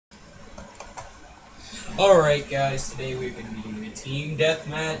Alright guys, today we're going to be doing a team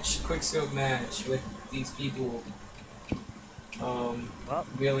deathmatch, quickscope match with these people.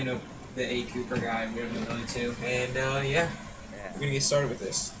 We only know the A Cooper guy, we don't know the other two, and yeah, we're going to get started with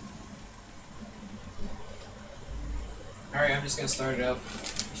this. Alright, I'm just going to start it up,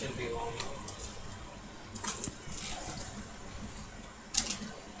 it shouldn't be long.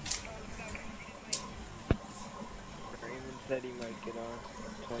 Raymond said he might get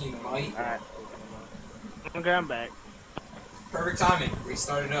on. He might. Alright. Okay, I'm back. Perfect timing, we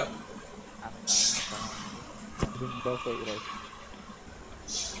started up.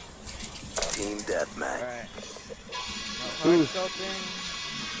 Team deathmatch. Alright.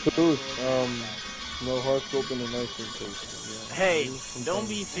 No hard scoping and nice things. Yeah. Hey, don't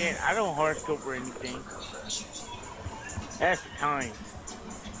be saying I don't hard scope or anything. That's time.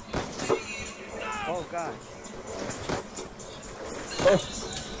 Oh god.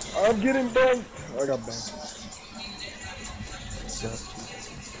 Oh, I'm getting banged. I got banged.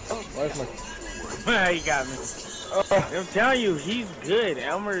 Where's my... He got me. I'm telling you, he's good.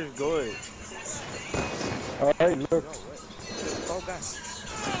 Elmer is good. Alright, look. Oh god.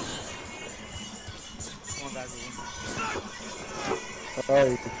 Come on, guys.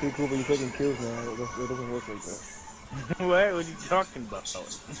 Alright, it's too cool, but you're taking kills now. It doesn't work like that. What are you talking about?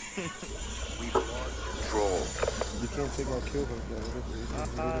 We've lost control. You can't take my kills like that.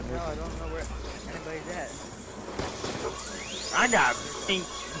 No, I don't know where anybody's at. I got pink.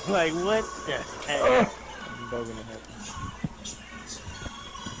 Like, what the heck? That was gonna happen.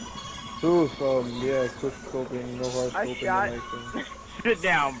 So, yeah, quick scoping, no hard I scoping, shot. and nice things. Sit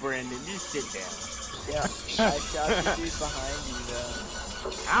down, Brandon. Just sit down. Yeah, I shot the dude behind you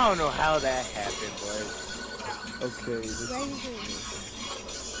though. I don't know how that happened, but Okay, this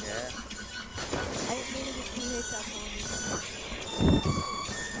Crazy. yeah. I didn't mean to get 2 hits up on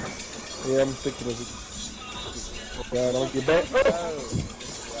me. yeah, I'm sticking with it. God, don't get back.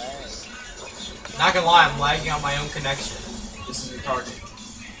 Not gonna lie, I'm lagging on my own connection. This is retarded.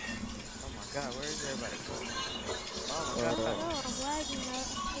 Oh my god, where is everybody? Oh my Oh, god. I'm lagging out.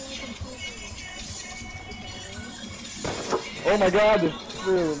 Oh my god, this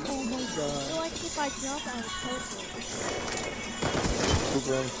film. Oh my god. So like if I jump, I was perfect.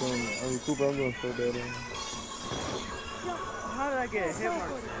 Cooper, I'm doing so bad. How did I get a hit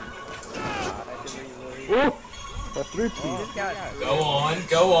mark? Oh! A 3-piece. Go on,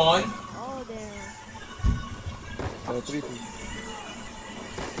 go on. Oh damn. A 3-piece.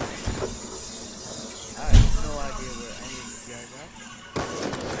 I have no idea where any of these guys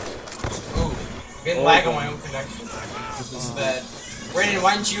are. Ooh, getting lag on my own connection. This is bad. Brandon,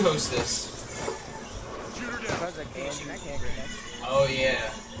 why didn't you host this? Because I can't connect. Oh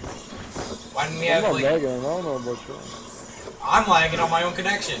yeah. Why didn't we I'm have not like... lagging, I don't know about you. I'm lagging on my own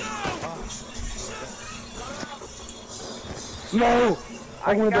connection. No!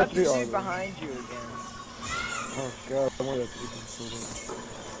 I wanted got that the 3 dude behind you again. Oh god, I wanted that 3-piece.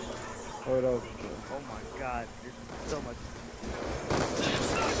 Oh, that was good. Oh my god, there's so much.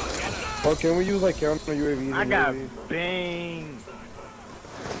 Oh, can we use like counter UAVs? I and got UAVs? bang.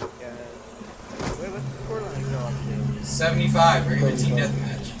 Yeah. Wait, what's the scoreline go up to? 75, we're gonna team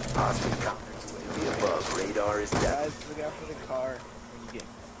deathmatch. Hostile counter UAV above. Radar is down. Guys, look out for the car when you get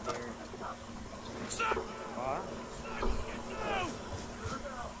there. What?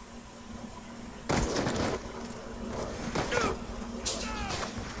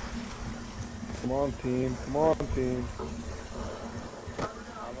 Come on, team. Come on, team.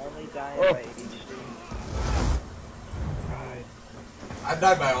 I'm only dying Oh. by HD. I've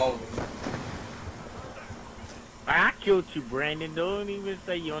died by all of them. I killed you, Brandon. Don't even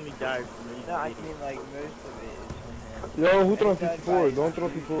say you only died from me. No, I mean like most of it is from him. Yo, who throws He died C4? by Don't throw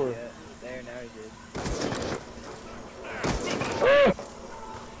two, C4. yeah. There, now he did. Ah!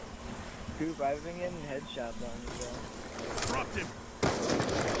 Coop, I've been getting headshots on you though.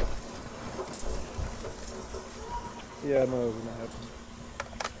 Yeah, no, it was gonna happen.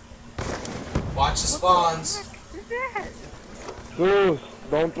 Watch the spawns. Zeus,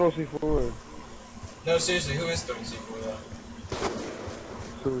 don't throw C4. No, seriously, who is throwing C4 though?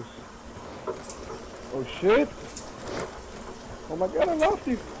 Zeus. Oh shit! Oh my god, I lost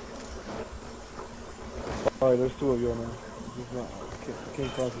you! Alright, there's 2 of y'all now. Just not,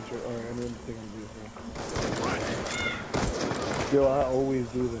 can't concentrate. Alright, I know what I'm gonna do. Yo, I always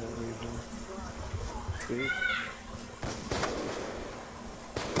do that. See?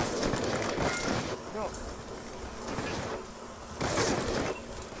 No.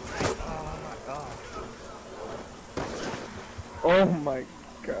 Oh my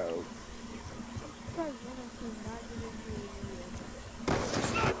god.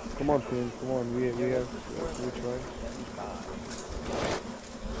 Come on, team. Come on. We have to try. 75.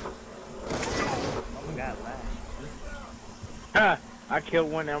 Oh my god, last. Ah, I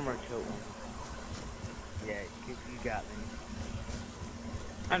killed one, Elmer killed one. Yeah, you got me.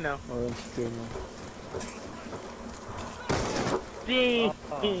 I know. Oh, that's good, man. Ding!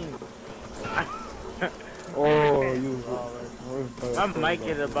 Oh, you. My mic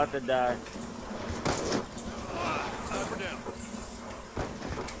is about to die.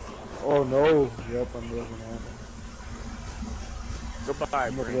 Oh no. Yep, I'm looking at it. Goodbye,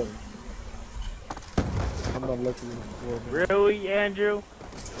 I'm not Brandon. lucky. I'm not lucky in this world. Really, Andrew?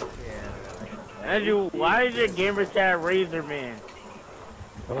 Yeah. Andrew, why is your gamer tag Razor Man?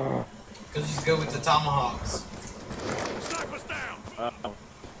 Ah, Because he's good with the tomahawks. Oh.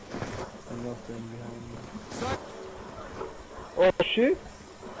 I'm not staying behind me. Oh shit!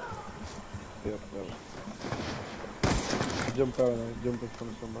 Yep, that was. Jump out and I jump in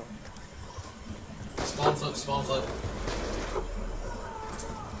front of somebody. Spawn flip, spawn flip.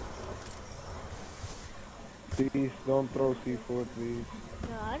 Please don't throw C4, please.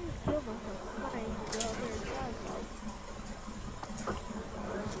 No, I just killed myself. I'm not even go out there and try.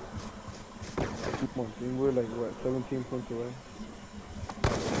 Come on, team. We're like, what, 17 points away?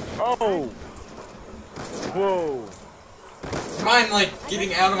 Oh! Whoa! Do you mind, like,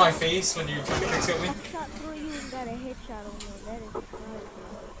 getting out of my face when you're trying to kill me? I shot through you and got a headshot on me. That is nice.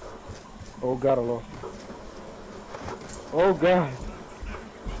 Oh god, I lost. Oh god.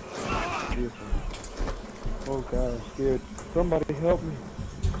 Beautiful. Oh god, I'm scared. Somebody help me.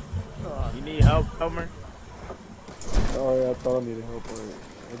 You need help, Elmer? Oh yeah, I thought I needed help already.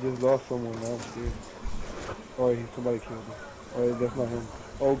 I just lost someone, now I'm scared. Oh yeah, somebody killed me. Oh yeah, that's not him.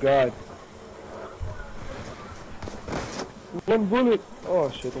 Oh god. One bullet! Oh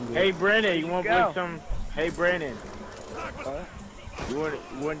shit, I'm dead. Hey, Brandon, you want to play some... Hey, Brandon.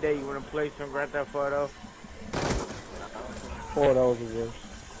 One day you want to play some Grand Theft Auto? Oh, that was the worst.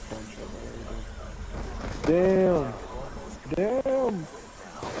 Damn! Damn!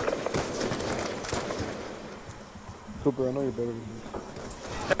 Super, I know you're better than this.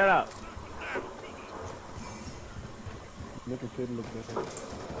 Shut up. Make it look better.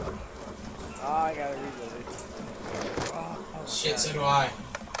 Oh, I gotta reload it. Shit, so do I.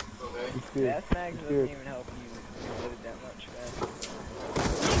 Okay. I'm scared. That snag I'm doesn't scared. even help you reload it that much, man.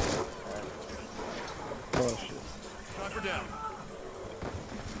 Oh shit.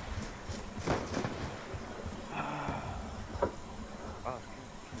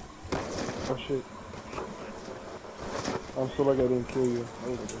 Oh shit. I'm so like I didn't kill you. I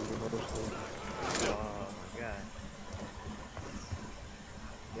was gonna do other stuff. Oh, my God.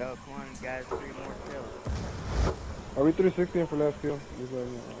 Yo, come on, guys, 3 more kills. Are we 360 for last kill? Just like,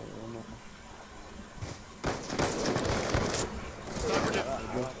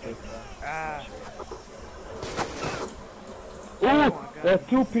 Ah. Ooh! That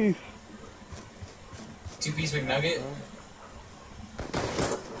 2-piece! 2-piece McNugget?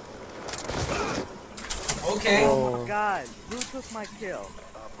 Okay. Oh my god, who took my kill?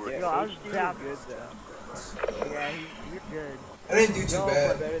 Yo, I was that good though. Yeah, you're good. I didn't do too Yo,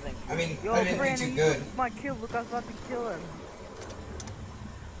 bad. better than I mean, Yo, I didn't Brandon, do too you good. took my kill. Look, I was about to kill him.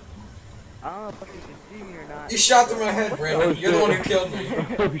 I don't know if you can see me or not. You shot through my head, Brandon. Oh, You're the one who killed me.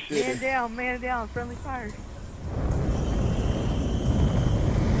 Oh shit. Man down, friendly fire.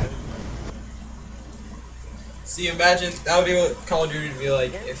 See, imagine, that would be what Call of Duty would be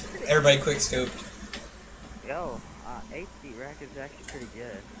like if everybody quick scoped. Yo, 8-speed rack is actually pretty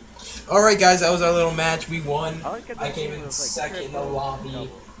good. Alright guys, that was our little match. We won. I like how I that came game in was, like, second in the triple lobby.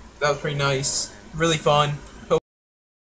 double. That was pretty nice. Really fun.